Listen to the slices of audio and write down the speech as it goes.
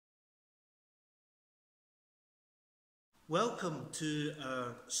Welcome to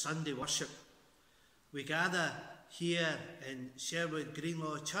our Sunday worship. We gather here in Sherwood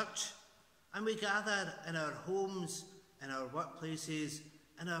Greenlaw Church, and we gather in our homes, in our workplaces,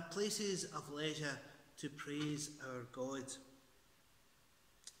 in our places of leisure to praise our God.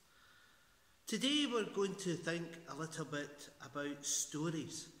 Today we're going to think a little bit about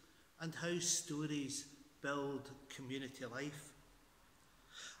stories and how stories build community life.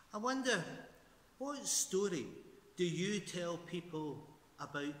 I wonder, what story do you tell people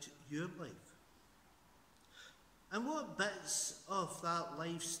about your life? And what bits of that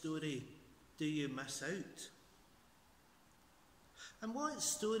life story do you miss out? And what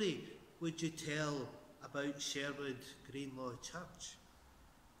story would you tell about Sherwood Greenlaw Church?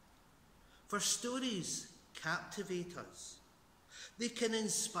 For stories captivate us. They can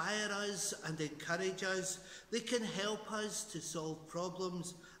inspire us and encourage us. They can help us to solve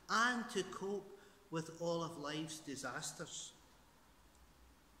problems and to cope with all of life's disasters.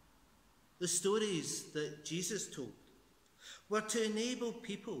 The stories that Jesus told were to enable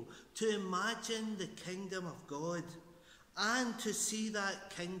people to imagine the kingdom of God and to see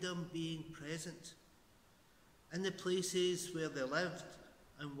that kingdom being present in the places where they lived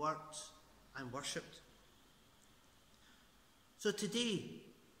and worked and worshipped. So today,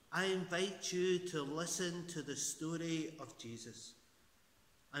 I invite you to listen to the story of Jesus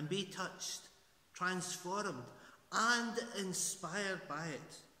and be touched, transformed, and inspired by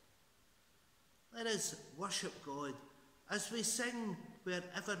it. Let us worship God as we sing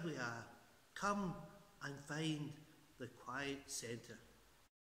wherever we are. Come and find the quiet centre.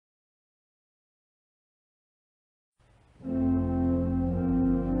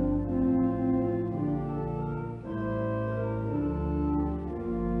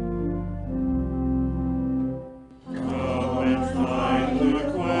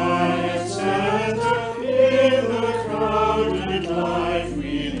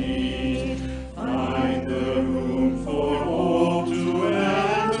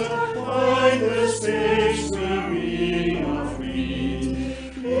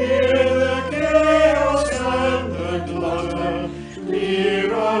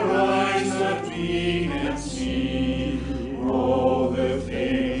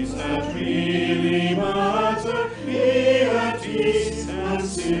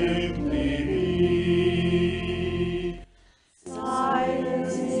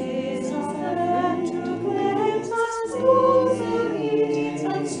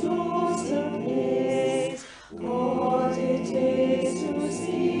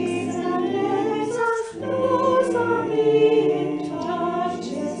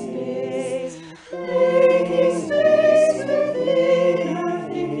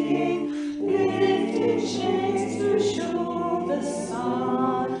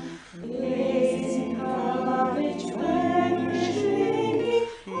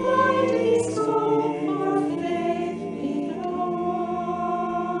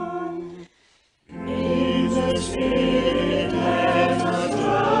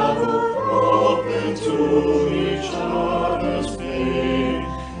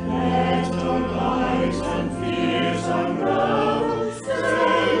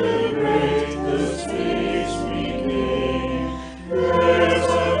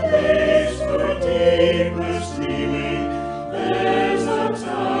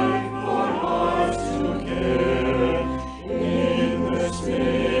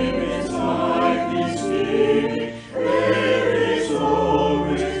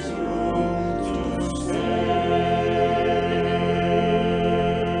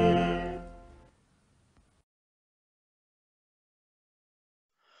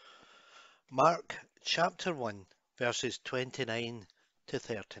 Mark chapter 1, verses 29 to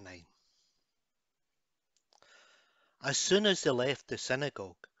 39. As soon as they left the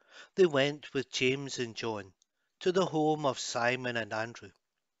synagogue, they went with James and John to the home of Simon and Andrew.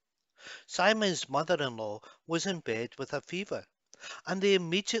 Simon's mother-in-law was in bed with a fever, and they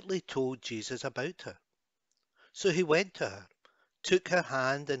immediately told Jesus about her. So he went to her, took her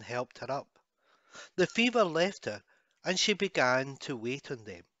hand and helped her up. The fever left her, and she began to wait on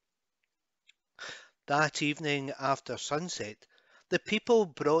them. That evening after sunset, the people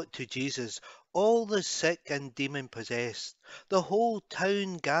brought to Jesus all the sick and demon-possessed. The whole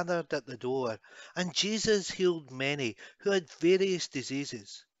town gathered at the door, and Jesus healed many who had various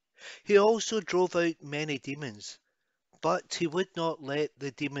diseases. He also drove out many demons, but he would not let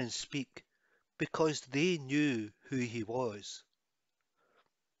the demons speak, because they knew who he was.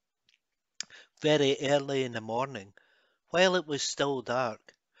 Very early in the morning, while it was still dark,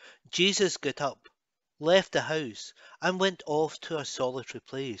 Jesus got up, left the house, and went off to a solitary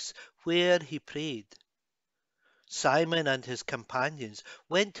place where he prayed. Simon and his companions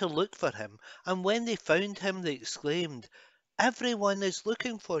went to look for him, and when they found him, they exclaimed, "Everyone is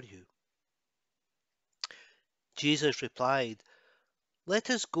looking for you." Jesus replied, "Let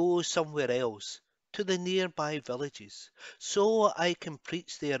us go somewhere else, to the nearby villages, so I can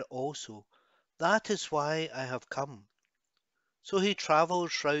preach there also. That is why I have come." So he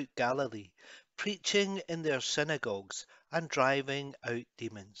traveled throughout Galilee, preaching in their synagogues and driving out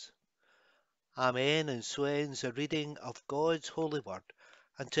demons. Amen. And so ends the reading of God's holy word,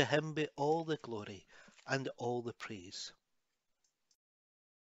 and to him be all the glory and all the praise.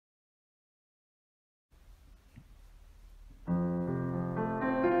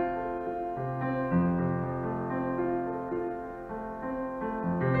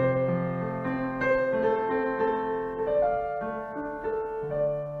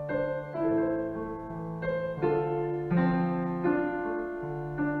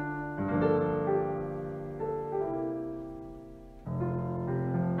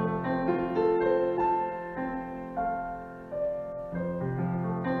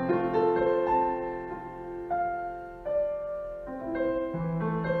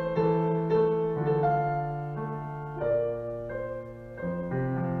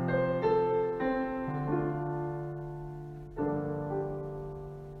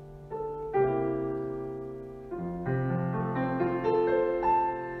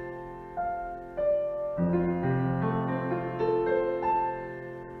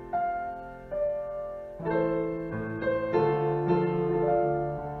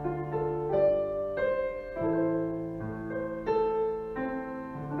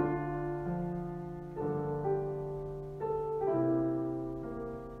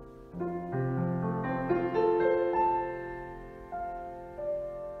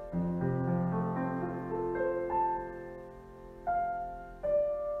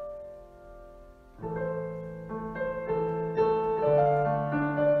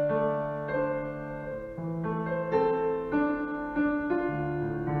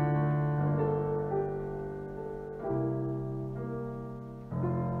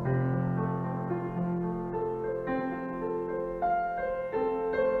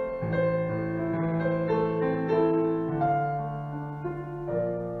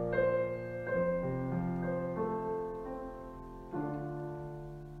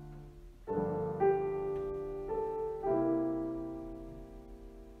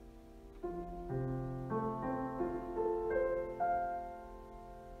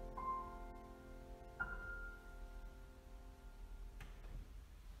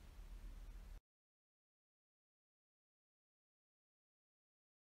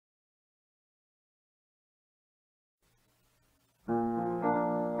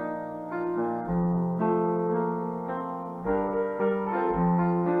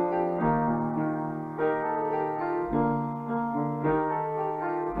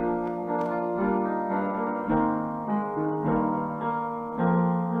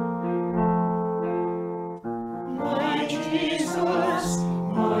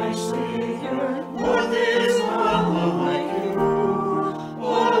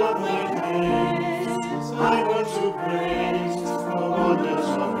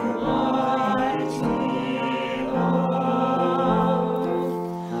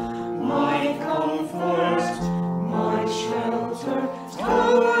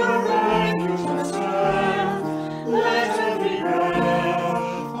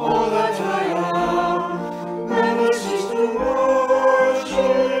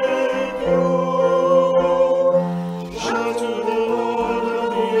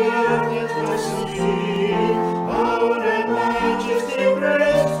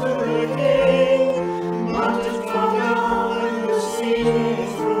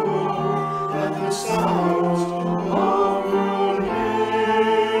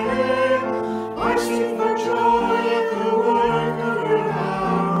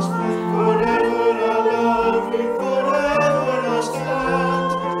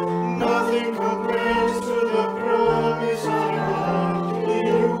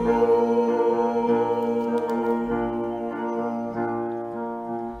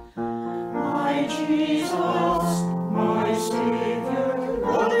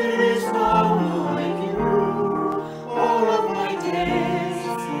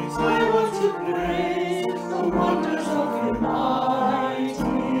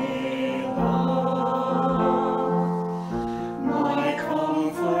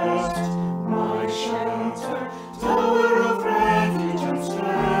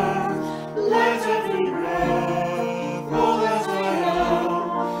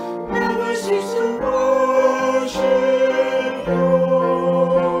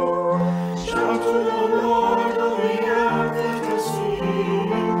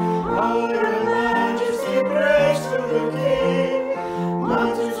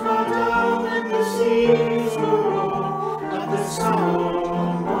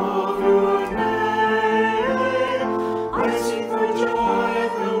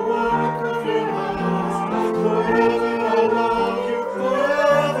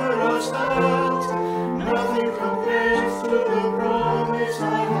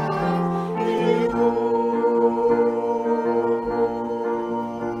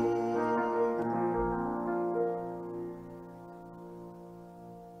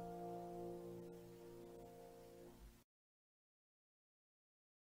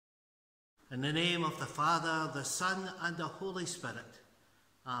 In the name of the Father, the Son, and the Holy Spirit.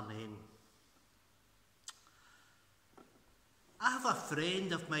 Amen. I have a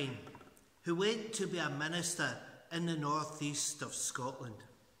friend of mine who went to be a minister in the northeast of Scotland.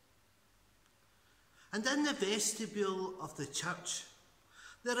 And in the vestibule of the church,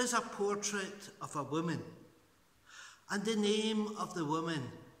 there is a portrait of a woman, and the name of the woman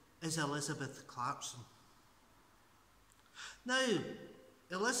is Elizabeth Clarkson. Now,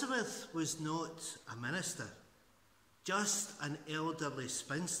 Elizabeth was not a minister, just an elderly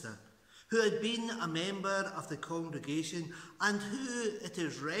spinster who had been a member of the congregation and who, it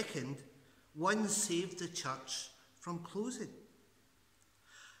is reckoned, once saved the church from closing.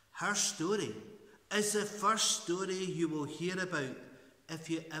 Her story is the first story you will hear about if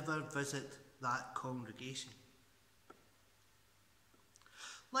you ever visit that congregation.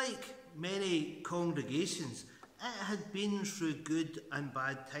 Like many congregations, it had been through good and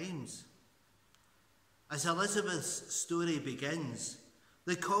bad times. As Elizabeth's story begins,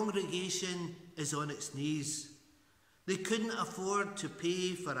 the congregation is on its knees. They couldn't afford to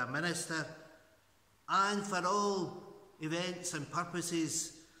pay for a minister, and for all events and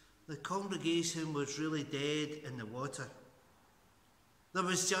purposes, the congregation was really dead in the water. There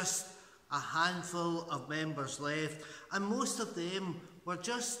was just a handful of members left, and most of them were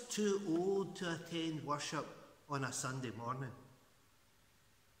just too old to attend worship on a Sunday morning.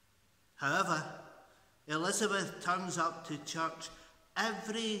 However, Elizabeth turns up to church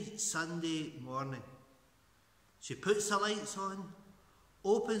every Sunday morning. She puts the lights on,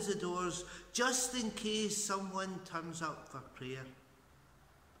 opens the doors just in case someone turns up for prayer.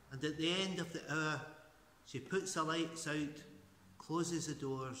 And at the end of the hour, she puts the lights out, closes the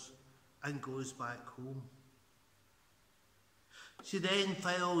doors, and goes back home. She then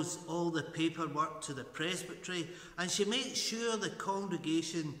files all the paperwork to the presbytery, and she makes sure the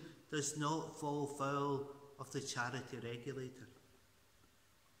congregation does not fall foul of the charity regulator.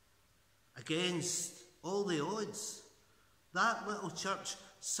 Against all the odds, that little church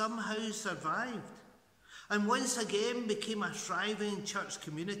somehow survived, and once again became a thriving church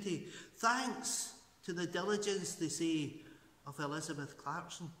community, thanks to the diligence, they say, of Elizabeth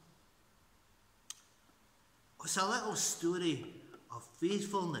Clarkson. It's a little story of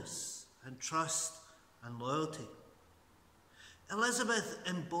faithfulness and trust and loyalty. Elizabeth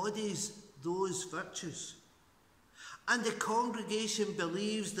embodies those virtues, and the congregation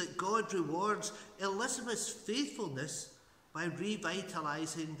believes that God rewards Elizabeth's faithfulness by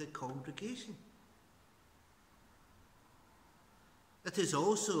revitalising the congregation. It is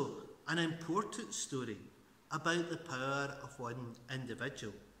also an important story about the power of one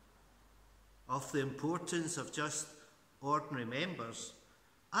individual, of the importance of just ordinary members,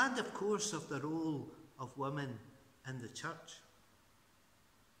 and of course of the role of women in the church.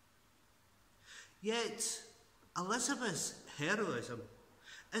 Yet Elizabeth's heroism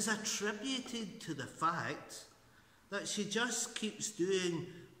is attributed to the fact that she just keeps doing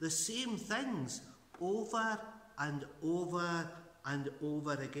the same things over and over and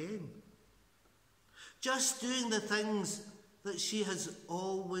over again. Just doing the things that she has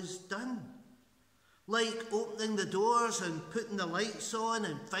always done. Like opening the doors and putting the lights on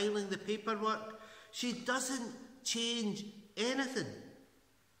and filing the paperwork. She doesn't change anything.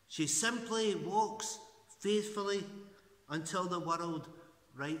 She simply walks faithfully until the world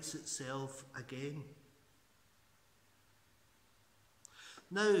rights itself again.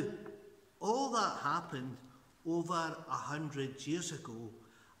 Now, all that happened over 100 years ago,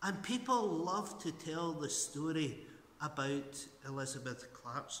 and people love to tell the story about Elizabeth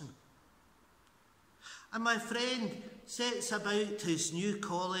Clarkson. And my friend sets about his new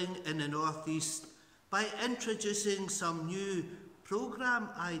calling in the Northeast by introducing some new programme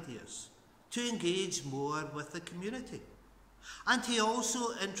ideas to engage more with the community. And he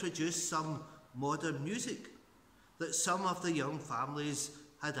also introduced some modern music that some of the young families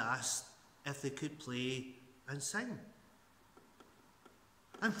had asked if they could play and sing.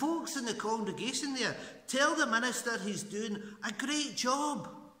 And folks in the congregation there tell the minister he's doing a great job.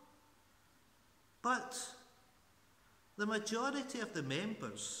 But the majority of the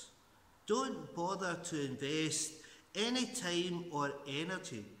members don't bother to invest any time or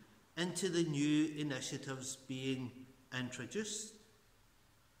energy into the new initiatives being introduced.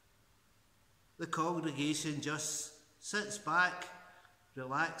 The congregation just sits back,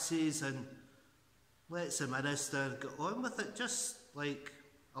 relaxes, and lets the minister get on with it, just like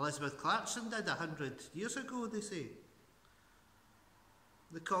Elizabeth Clarkson did 100 years ago, they say.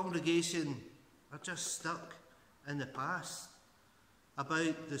 The congregation are just stuck in the past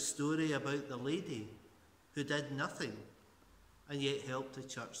about the story about the lady who did nothing and yet helped the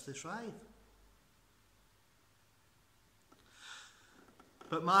church to thrive.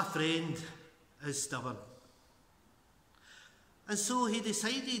 But my friend is stubborn. And so he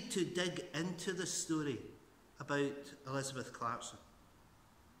decided to dig into the story about Elizabeth Clarkson.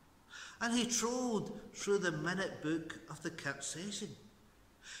 And he trawled through the minute book of the Kirk session.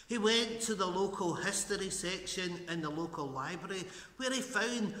 He went to the local history section in the local library, where he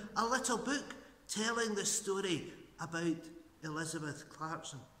found a little book telling the story about Elizabeth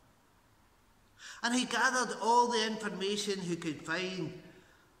Clarkson. And he gathered all the information he could find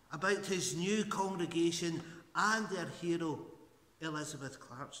about his new congregation and their hero, Elizabeth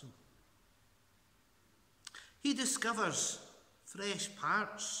Clarkson. He discovers fresh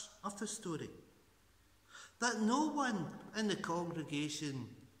parts of the story that no one in the congregation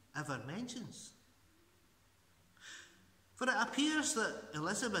ever mentions. For it appears that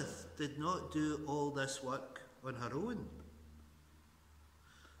Elizabeth did not do all this work on her own.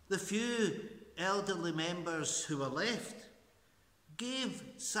 The few elderly members who were left gave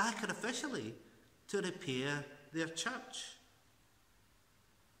sacrificially to repair their church.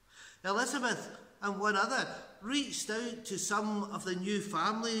 Elizabeth and one other reached out to some of the new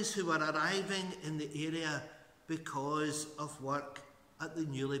families who were arriving in the area because of work at the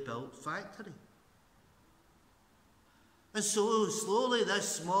newly built factory. And so slowly this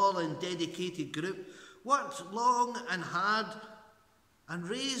small and dedicated group worked long and hard and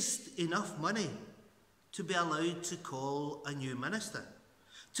raised enough money to be allowed to call a new minister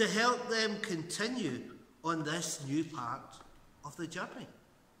to help them continue on this new part of the journey.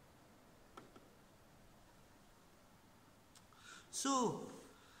 So,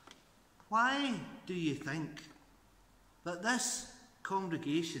 why do you think that this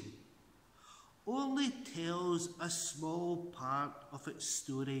congregation only tells a small part of its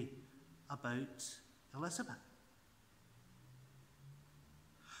story about Elizabeth?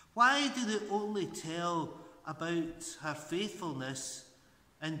 Why do they only tell about her faithfulness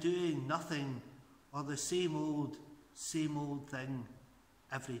in doing nothing or the same old thing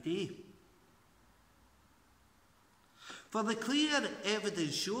every day? For the clear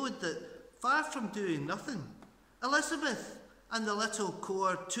evidence showed that, far from doing nothing, Elizabeth and the little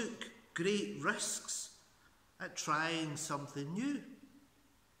corps took great risks at trying something new.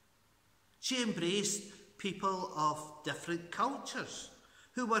 She embraced people of different cultures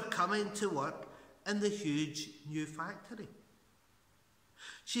who were coming to work in the huge new factory.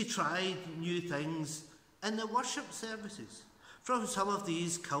 She tried new things in the worship services from some of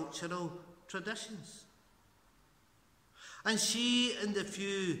these cultural traditions. And she and the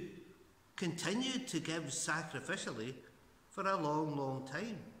few continued to give sacrificially for a long, long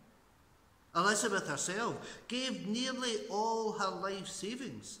time. Elizabeth herself gave nearly all her life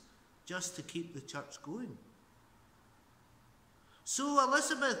savings just to keep the church going. So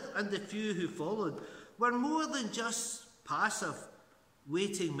Elizabeth and the few who followed were more than just passive,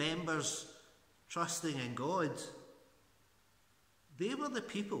 waiting members trusting in God. They were the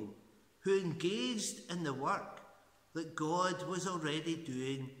people who engaged in the work that God was already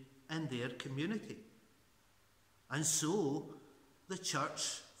doing in their community. And so the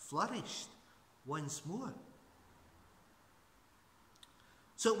church flourished once more.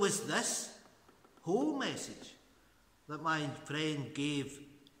 So it was this whole message that my friend gave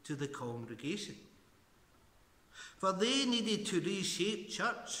to the congregation. For they needed to reshape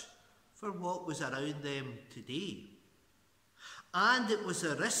church for what was around them today. And it was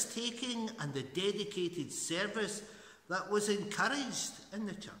the risk-taking and the dedicated service that was encouraged in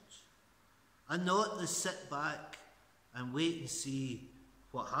the church, and not the sit back and wait and see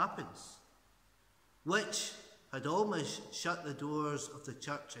what happens, which had almost shut the doors of the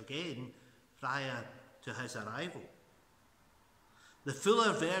church again prior to his arrival. The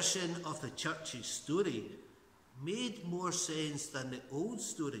fuller version of the church's story made more sense than the old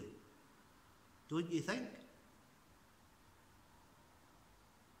story, don't you think?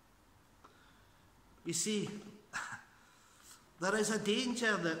 You see, there is a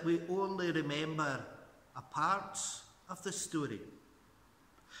danger that we only remember a part of the story.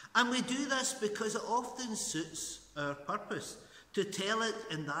 And we do this because it often suits our purpose to tell it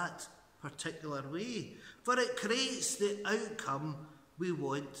in that particular way, for it creates the outcome we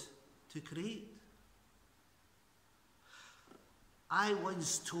want to create. I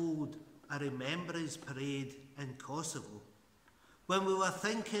once told a remembrance parade in Kosovo, when we were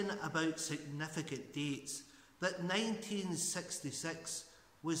thinking about significant dates, that 1966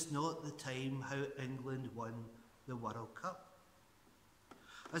 was not the time how England won the World Cup.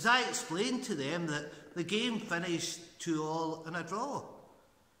 As I explained to them that the game finished 2-2 in a draw,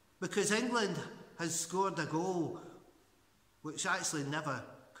 because England has scored a goal which actually never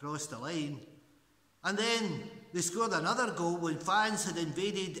crossed the line, And then they scored another goal when fans had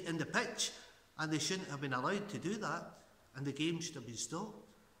invaded in the pitch, and they shouldn't have been allowed to do that, and the game should have been stopped.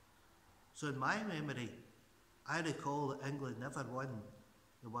 So in my memory, I recall that England never won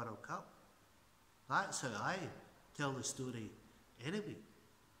the World Cup. That's how I tell the story anyway.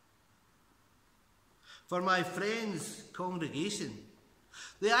 For my friend's congregation,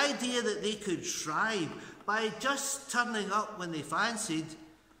 the idea that they could thrive by just turning up when they fancied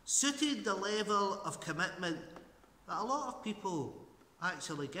suited the level of commitment that a lot of people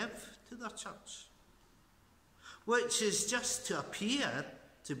actually give to their church, which is just to appear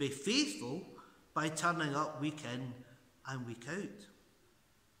to be faithful by turning up week in and week out.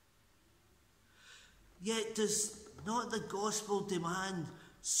 Yet does not the gospel demand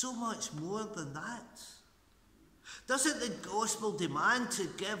so much more than that? Doesn't the gospel demand to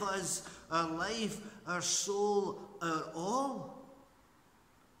give us our life, our soul, our all?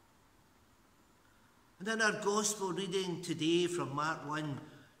 And in our gospel reading today from Mark 1,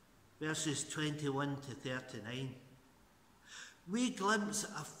 verses 21 to 39, we glimpse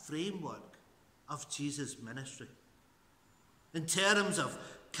a framework of Jesus' ministry in terms of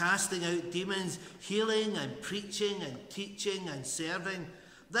casting out demons, healing and preaching and teaching and serving.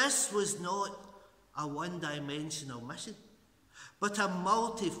 This was not a one-dimensional mission, but a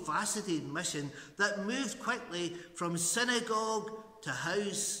multifaceted mission that moved quickly from synagogue to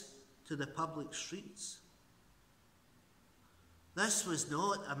house to the public streets. This was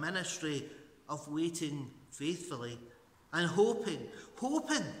not a ministry of waiting faithfully and hoping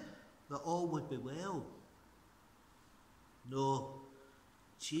that all would be well. No,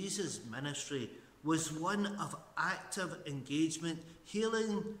 Jesus' ministry was one of active engagement,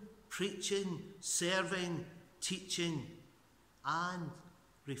 healing, preaching, serving, teaching, and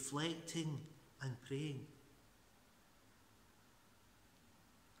reflecting and praying.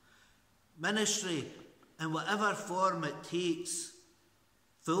 Ministry, in whatever form it takes,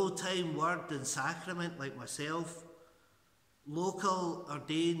 full-time word and sacrament like myself, local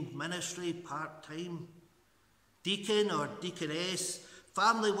ordained ministry part-time, deacon or deaconess,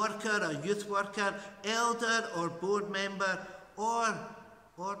 family worker or youth worker, elder or board member, or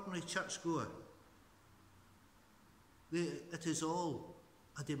ordinary churchgoer. It is all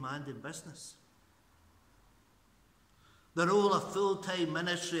a demanding business. The role of full-time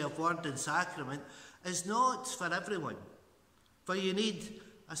ministry of word and sacrament is not for everyone, for you need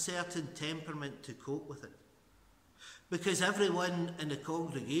a certain temperament to cope with it. Because everyone in the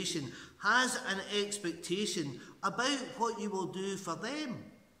congregation has an expectation about what you will do for them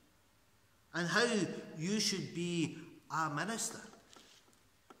and how you should be a minister.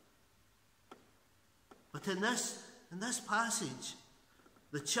 But in this passage,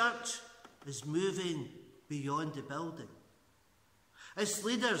 the church is moving beyond the building. Its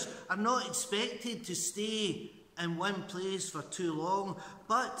leaders are not expected to stay in one place for too long,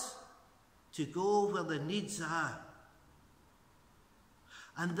 but to go where the needs are.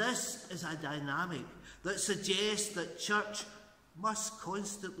 And this is a dynamic that suggests that church must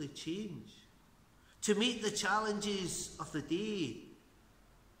constantly change to meet the challenges of the day.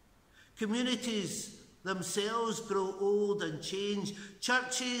 Communities themselves grow old and change.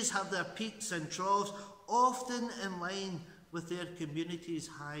 Churches have their peaks and troughs, often in line with their community's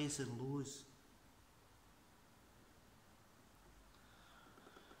highs and lows.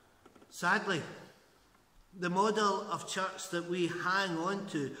 Sadly, the model of church that we hang on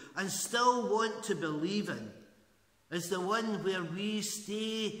to and still want to believe in is the one where we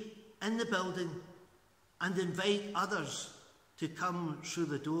stay in the building and invite others to come through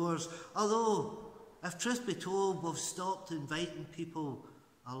the doors. Although, if truth be told, we've stopped inviting people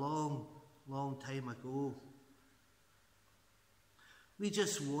a long, long time ago. We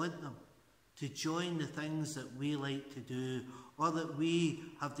just want them to join the things that we like to do or that we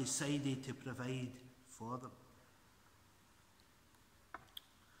have decided to provide for them.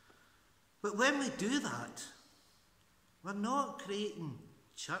 But when we do that, we're not creating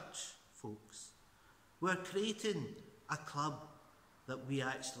church, folks. We're creating a club that we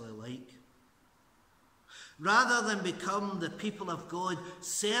actually like. Rather than become the people of God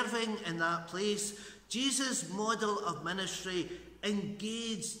serving in that place, Jesus' model of ministry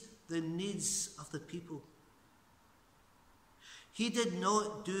engaged the needs of the people. He did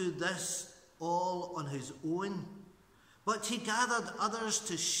not do this all on his own, but he gathered others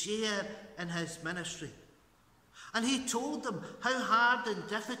to share in his ministry. And he told them how hard and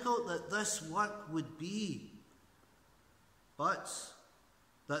difficult that this work would be, but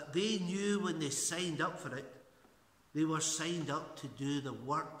that they knew when they signed up for it, they were signed up to do the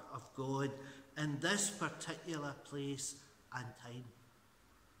work of God in this particular place and time.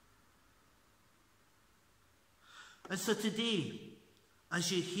 And so today, as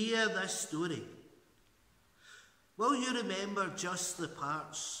you hear this story, will you remember just the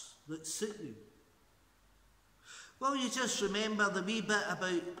parts that suit you? Will you just remember the wee bit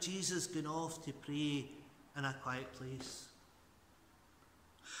about Jesus going off to pray in a quiet place?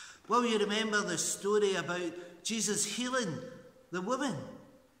 Will you remember the story about Jesus healing the woman,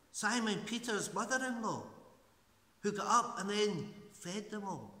 Simon Peter's mother-in-law, who got up and then fed them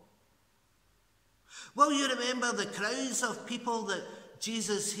all? Will you remember the crowds of people that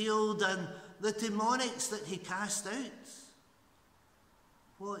Jesus healed and the demonics that he cast out?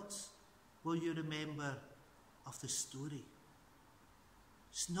 What will you remember of the story?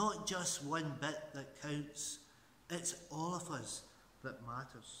 It's not just one bit that counts, it's all of us that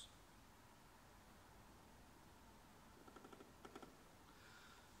matters.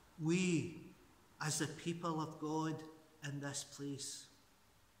 We, as the people of God in this place,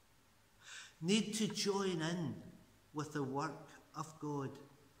 need to join in with the work of God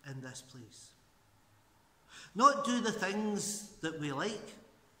in this place. Not do the things that we like,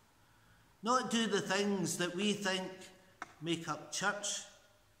 not do the things that we think make up church,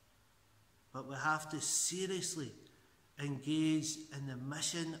 but we have to seriously engage in the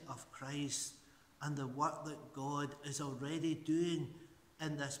mission of Christ and the work that God is already doing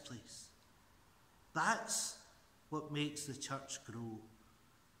in this place. That's what makes the church grow.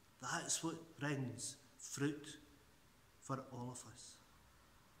 That's what brings fruit for all of us.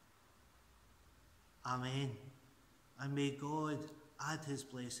 Amen. And may God add his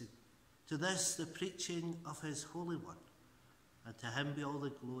blessing to this, the preaching of his holy word, and to him be all the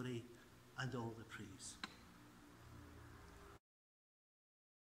glory and all the praise.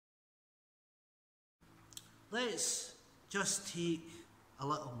 Let's just take a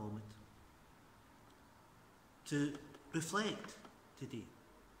little moment to reflect today.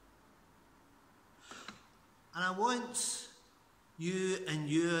 And I want you in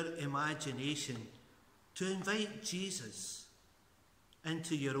your imagination to invite Jesus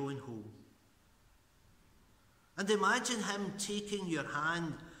into your own home. And imagine him taking your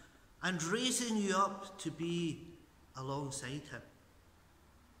hand and raising you up to be alongside him.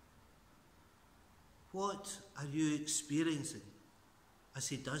 What are you experiencing as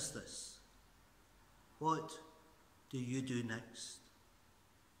he does this? What do you do next?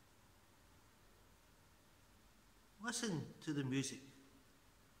 Listen to the music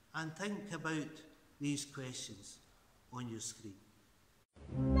and think about these questions on your screen.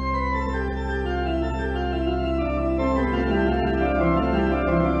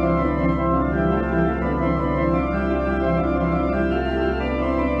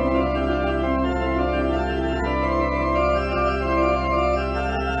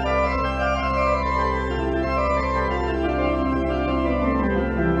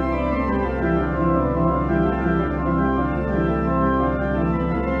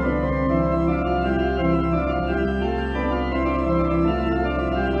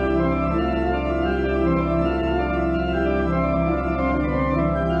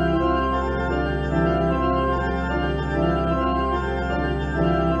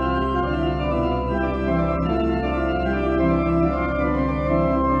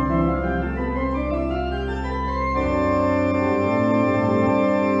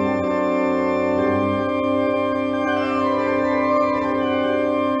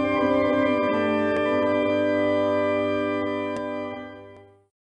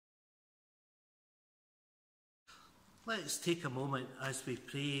 Let's take a moment as we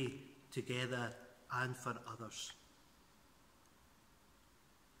pray together and for others.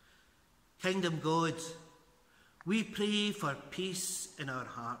 Kingdom God, we pray for peace in our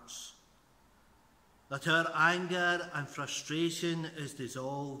hearts, that our anger and frustration is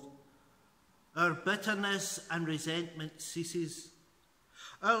dissolved, our bitterness and resentment ceases,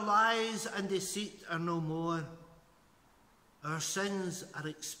 our lies and deceit are no more, our sins are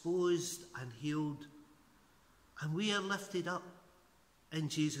exposed and healed, and we are lifted up in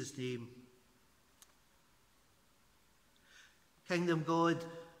Jesus' name. Kingdom God,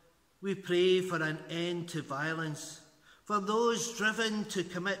 we pray for an end to violence, for those driven to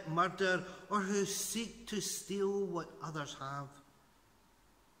commit murder or who seek to steal what others have.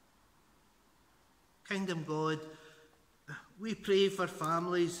 Kingdom God, we pray for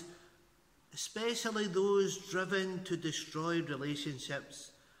families, especially those driven to destroy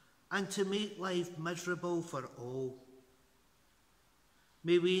relationships and to make life miserable for all.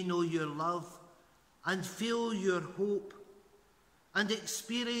 May we know your love and feel your hope and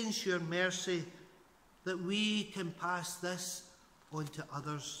experience your mercy, that we can pass this on to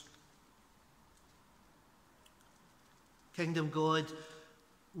others. Kingdom God,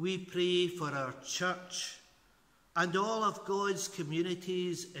 we pray for our church, and all of God's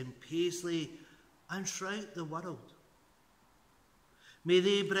communities in Paisley and throughout the world. May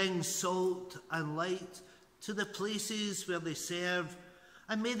they bring salt and light to the places where they serve,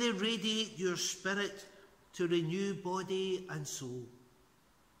 and may they radiate your Spirit to renew body and soul.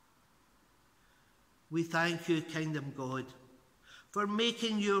 We thank you, Kingdom God, for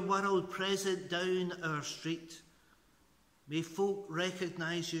making your world present down our street. May folk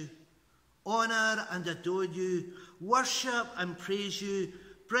recognise you, honour and adore you, worship and praise you,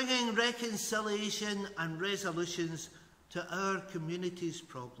 bringing reconciliation and resolutions to our community's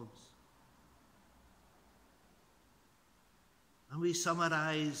problems. And we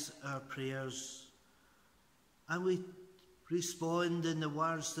summarise our prayers and we respond in the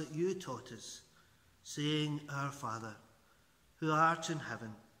words that you taught us, saying, Our Father, who art in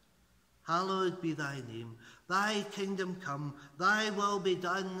heaven, hallowed be thy name. Thy kingdom come, thy will be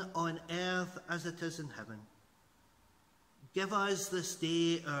done on earth as it is in heaven. Give us this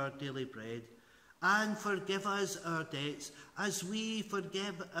day our daily bread, and forgive us our debts as we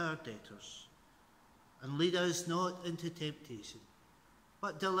forgive our debtors. And lead us not into temptation,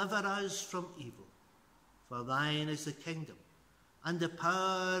 but deliver us from evil. For thine is the kingdom, and the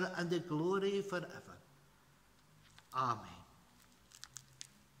power, and the glory forever. Amen.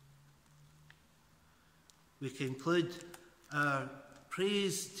 We conclude our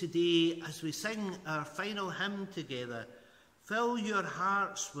praise today as we sing our final hymn together, Fill Your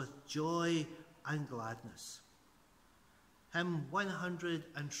Hearts with Joy and Gladness. Hymn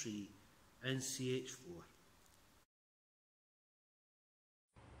 103 in CH4.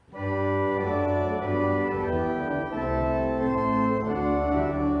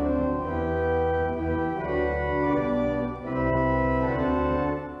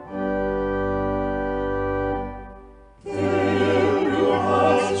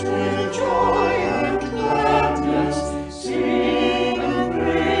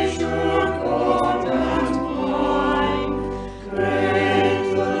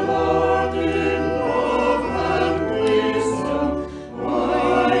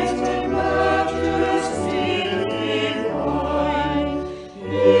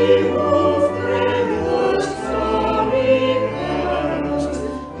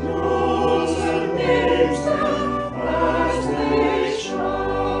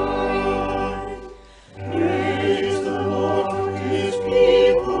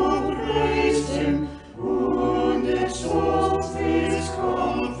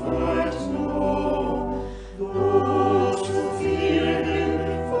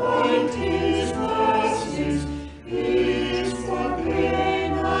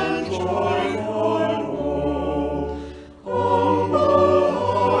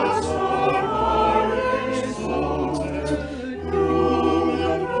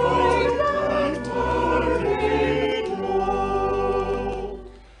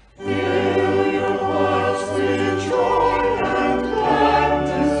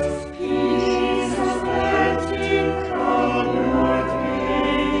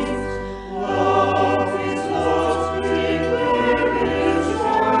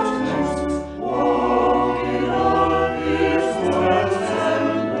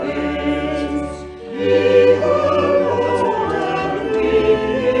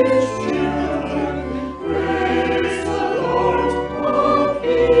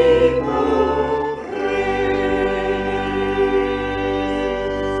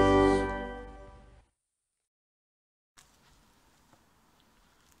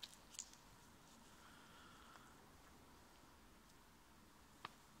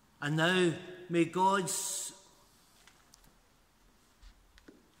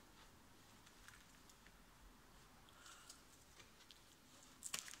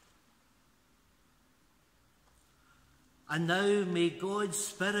 And now may God's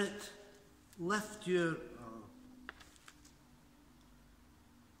Spirit lift your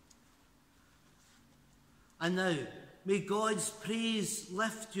And now may God's praise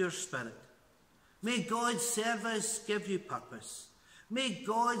lift your spirit. May God's service give you purpose. May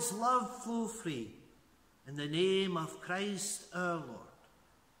God's love flow free. In the name of Christ our Lord.